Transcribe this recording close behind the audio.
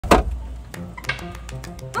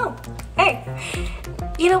Oh, hey.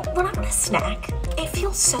 You know, when I want a snack, it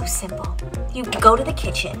feels so simple. You go to the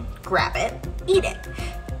kitchen, grab it, eat it.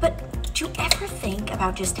 But do you ever think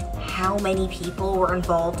about just how many people were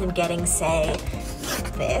involved in getting, say,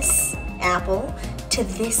 this apple to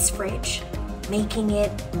this fridge? Making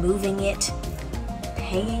it, moving it,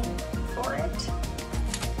 paying for it?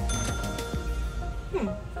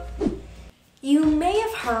 You may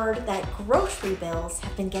have heard that grocery bills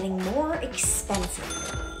have been getting more expensive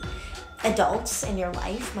lately. Adults in your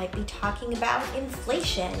life might be talking about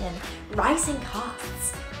inflation and rising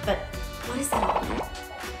costs, but what does that all mean?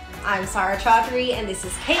 I'm Saara Chaudry, and this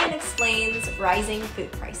is KN Explains Rising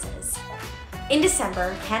Food Prices. In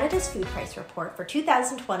December, Canada's food price report for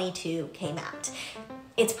 2022 came out.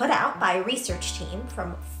 It's put out by a research team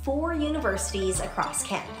from 4 universities across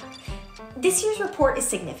Canada. This year's report is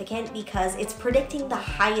significant because it's predicting the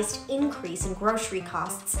highest increase in grocery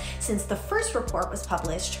costs since the first report was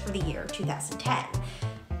published for the year 2010.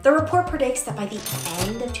 The report predicts that by the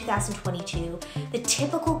end of 2022, the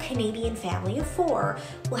typical Canadian family of 4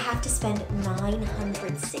 will have to spend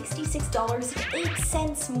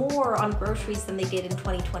 $966.08 more on groceries than they did in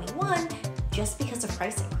 2021 just because of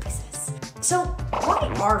price increases. So why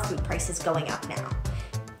are food prices going up now?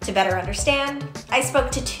 To better understand, I spoke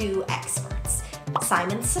to 2 experts.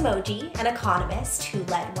 Somogyi, an economist who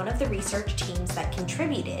led one of the research teams that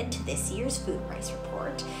contributed to this year's food price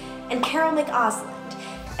report, and McAusland,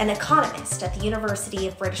 an economist at the University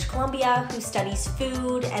of British Columbia who studies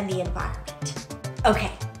food and the environment.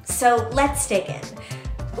 Okay, so let's dig in.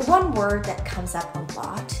 One word that comes up a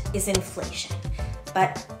lot is inflation.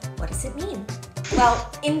 But what does it mean? Well,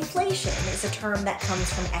 inflation is a term that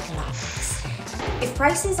comes from economics. If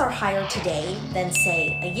prices are higher today than,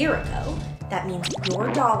 say, a year ago, that means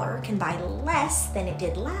your dollar can buy less than it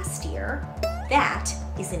did last year. That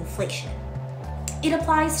is inflation. It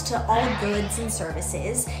applies to all goods and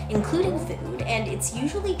services, including food, and it's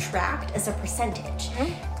usually tracked as a percentage.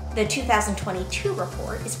 The 2022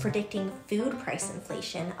 report is predicting food price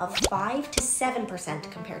inflation of 5 to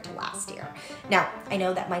 7% compared to last year. Now, I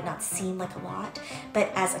know that might not seem like a lot,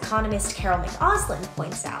 but as economist McAusland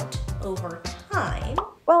points out, over time,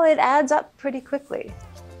 well, it adds up pretty quickly.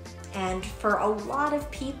 And for a lot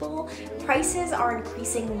of people, prices are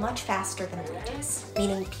increasing much faster than wages,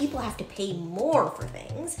 meaning people have to pay more for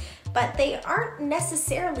things, but they aren't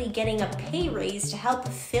necessarily getting a pay raise to help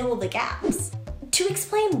fill the gaps. To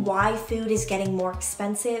explain why food is getting more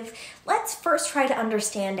expensive, let's first try to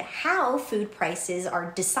understand how food prices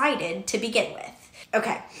are decided to begin with.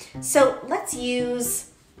 Okay, so let's use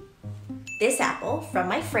this apple from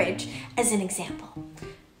my fridge as an example.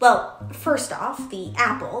 Well, first off, the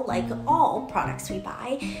apple, like all products we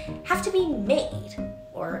buy, have to be made,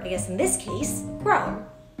 or I guess in this case, grown.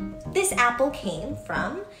 This apple came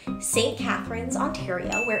from St. Catharines,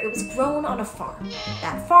 Ontario, where it was grown on a farm.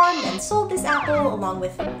 That farm then sold this apple along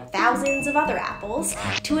with thousands of other apples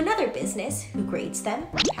to another business who grades them,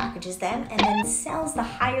 packages them, and then sells the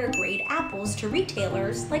higher grade apples to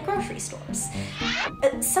retailers like grocery stores.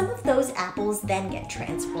 Some of those apples then get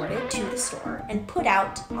transported to the store and put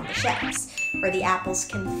out on the shelves, where the apples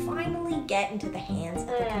can finally get into the hands of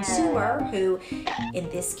the consumer who, in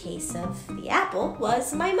this case of the apple,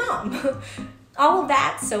 was my mom. All of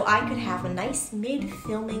that so I could have a nice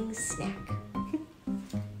mid-filming snack.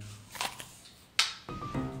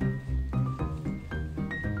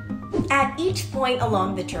 At each point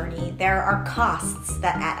along the journey, there are costs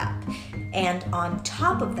that add up. And on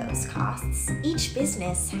top of those costs, each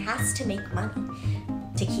business has to make money.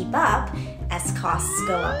 To keep up, as costs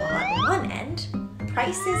go up on one end,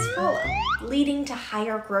 prices follow, leading to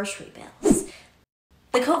higher grocery bills.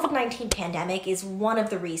 The COVID-19 pandemic is one of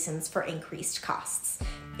the reasons for increased costs.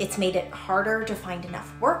 It's made it harder to find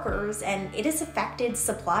enough workers, and it has affected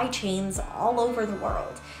supply chains all over the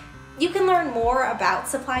world. You can learn more about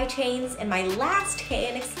supply chains in my last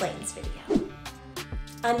KN Explains video.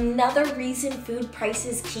 Another reason food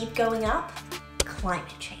prices keep going up?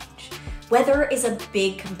 Climate change. Weather is a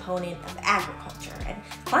big component of agriculture, and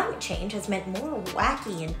climate change has meant more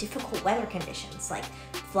wacky and difficult weather conditions like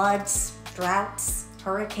floods, droughts,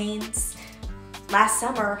 hurricanes. Last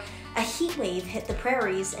summer, a heat wave hit the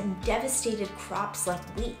prairies and devastated crops like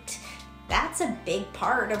wheat. That's a big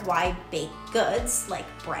part of why baked goods, like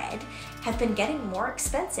bread, have been getting more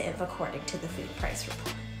expensive according to the food price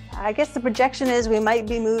report. I guess the projection is we might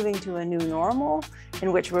be moving to a new normal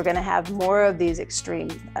in which we're going to have more of these extreme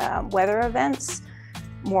weather events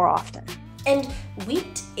more often. And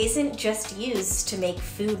wheat isn't just used to make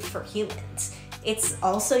food for humans. It's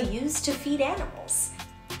also used to feed animals.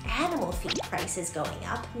 animal feed prices going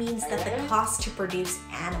up means that the cost to produce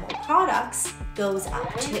animal products goes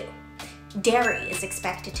up too. Dairy is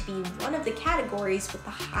expected to be one of the categories with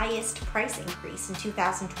the highest price increase in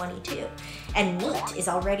 2022, and meat is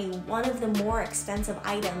already one of the more expensive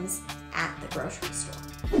items at the grocery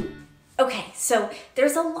store. Okay, so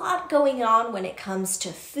there's a lot going on when it comes to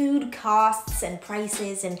food costs and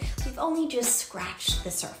prices, and we've only just scratched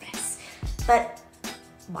the surface. But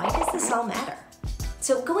why does this all matter?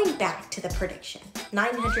 So going back to the prediction,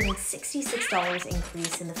 $966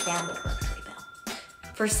 increase in the family grocery bill.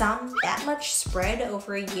 For some, that much spread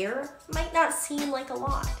over a year might not seem like a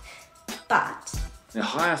lot, but now,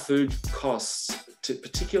 higher food costs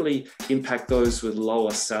particularly impact those with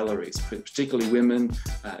lower salaries, particularly women,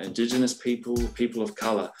 Indigenous people, people of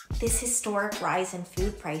color. This historic rise in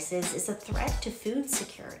food prices is a threat to food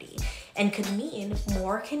security and could mean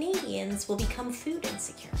more Canadians will become food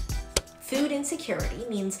insecure. Food insecurity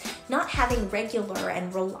means not having regular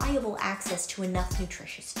and reliable access to enough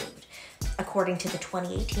nutritious food. According to the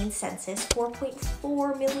 2018 census,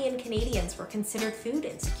 4.4 million Canadians were considered food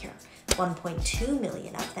insecure, 1.2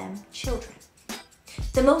 million of them children.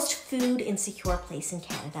 The most food insecure place in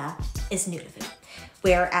Canada is Nunavut,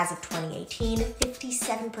 where as of 2018,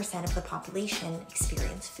 57% of the population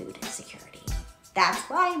experienced food insecurity. That's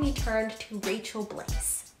why we turned to Rachel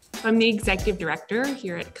Blais. I'm the executive director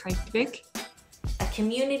here at Timecodes, a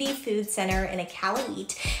community food center in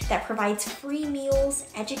Iqaluit that provides free meals,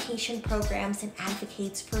 education programs, and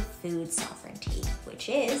advocates for food sovereignty, which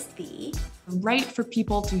is the right for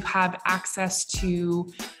people to have access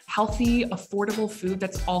to healthy, affordable food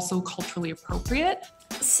that's also culturally appropriate.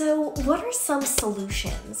 So what are some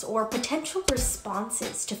solutions or potential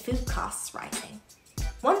responses to food costs rising?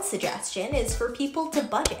 One suggestion is for people to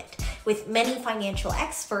budget, with many financial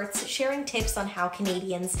experts sharing tips on how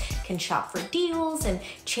Canadians can shop for deals and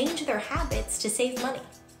change their habits to save money.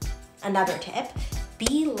 Another tip,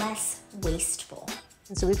 be less wasteful.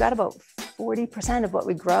 And so we've got about 40% of what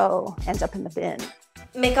we grow ends up in the bin.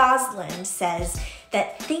 McAusland says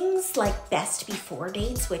that things like best before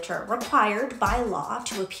dates, which are required by law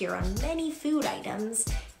to appear on many food items,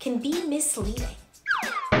 can be misleading.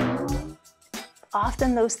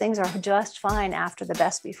 Often those things are just fine after the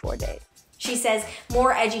best before date. She says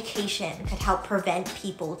more education could help prevent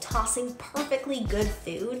people tossing perfectly good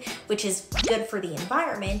food, which is good for the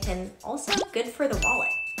environment and also good for the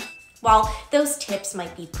wallet. While those tips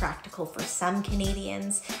might be practical for some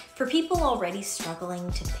Canadians, for people already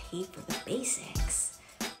struggling to pay for the basics,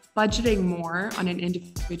 budgeting more on an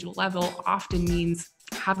individual level often means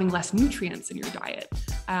having less nutrients in your diet.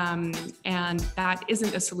 And that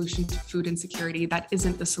isn't a solution to food insecurity. That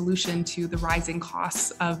isn't the solution to the rising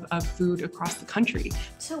costs of food across the country.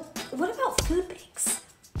 So what about food banks?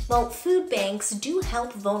 Well, food banks do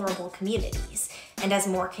help vulnerable communities. And as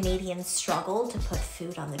more Canadians struggle to put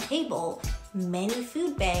food on the table, many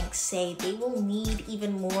food banks say they will need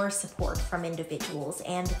even more support from individuals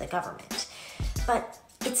and the government. But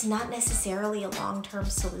it's not necessarily a long-term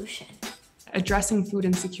solution. Addressing food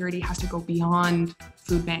insecurity has to go beyond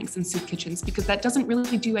food banks and soup kitchens because that doesn't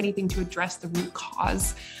really do anything to address the root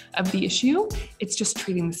cause of the issue. It's just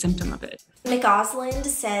treating the symptom of it. McAusland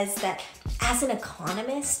says that as an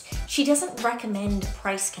economist, she doesn't recommend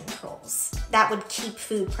price controls. That would keep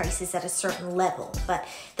food prices at a certain level, but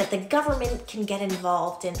that the government can get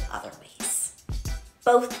involved in other ways.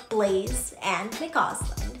 Both Blais and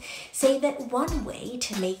McAusland say that one way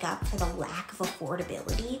to make up for the lack of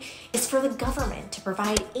affordability is for the government to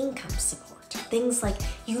provide income support, things like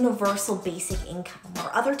universal basic income or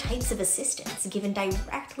other types of assistance given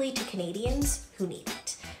directly to Canadians who need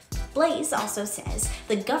it. Blais also says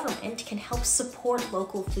the government can help support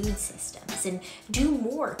local food systems and do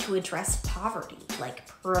more to address poverty, like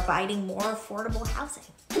providing more affordable housing.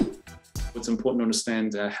 It's important to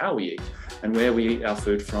understand how we eat and where we eat our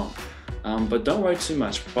food from. But don't worry too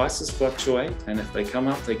much. Prices fluctuate, and if they come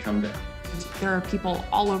up, they come down. There are people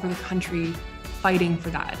all over the country fighting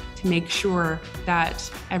for that, to make sure that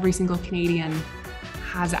every single Canadian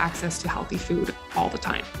has access to healthy food all the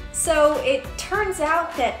time. So it turns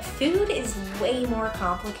out that food is way more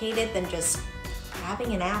complicated than just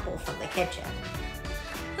grabbing an apple from the kitchen.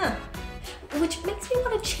 Which makes me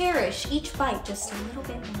want to cherish each bite just a little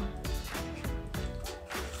bit more.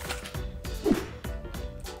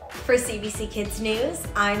 For CBC Kids News,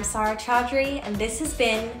 I'm Saara Chaudry, and this has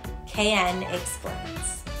been KN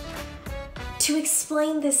Explains. To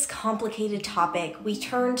explain this complicated topic, we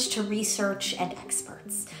turned to research and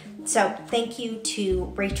experts. So thank you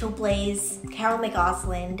to Rachel Blais, Carol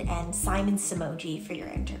McAusland, and Simon Somogyi for your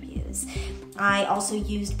interviews. News. I also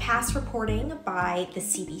used past reporting by the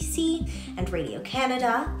CBC and Radio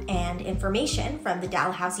Canada and information from the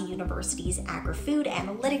Dalhousie University's Agri-Food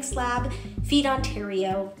Analytics Lab, Feed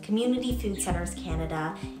Ontario, Community Food Centres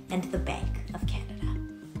Canada, and the Bank of Canada.